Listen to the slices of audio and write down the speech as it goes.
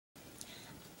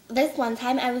this one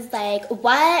time I was like,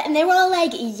 what? And they were all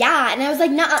like, yeah. And I was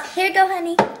like, nah. Here you go,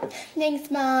 honey.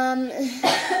 Thanks, Mom.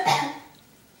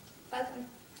 Welcome.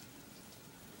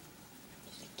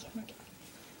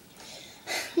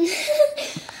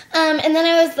 And then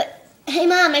I was like, hey,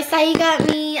 Mom, I saw you got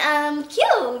me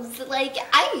cubes, like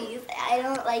ice. I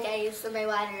don't like ice in my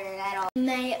water at all.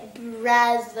 My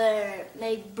brother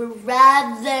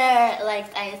likes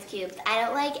ice cubes. I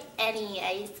don't like any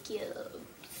ice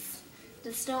cubes.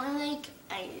 Just don't like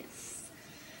ice.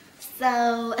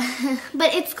 So,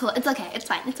 but it's cool. It's okay. It's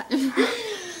fine. It's fine.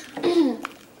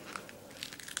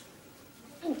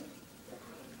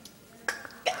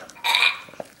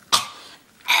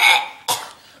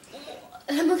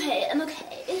 I'm okay. I'm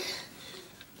okay.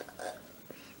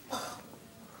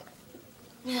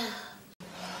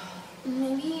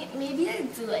 Maybe I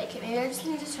do like it. Maybe I just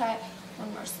need to try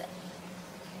one more sip.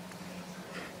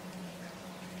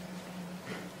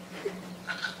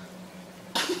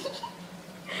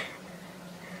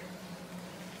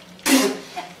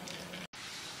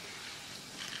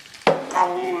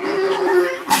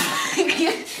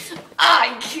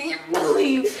 I can't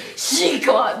believe she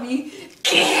got me.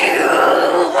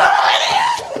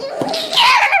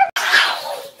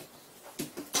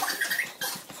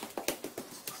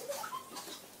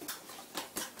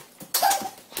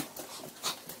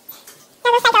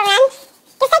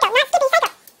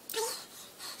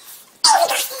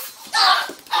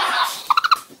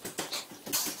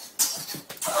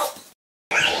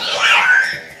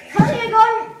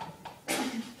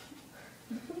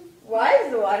 Why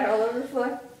is the water all over the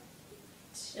floor?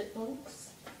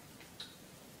 Chipmunks.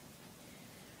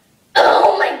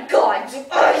 Oh my god, you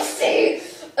icy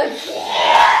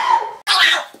again!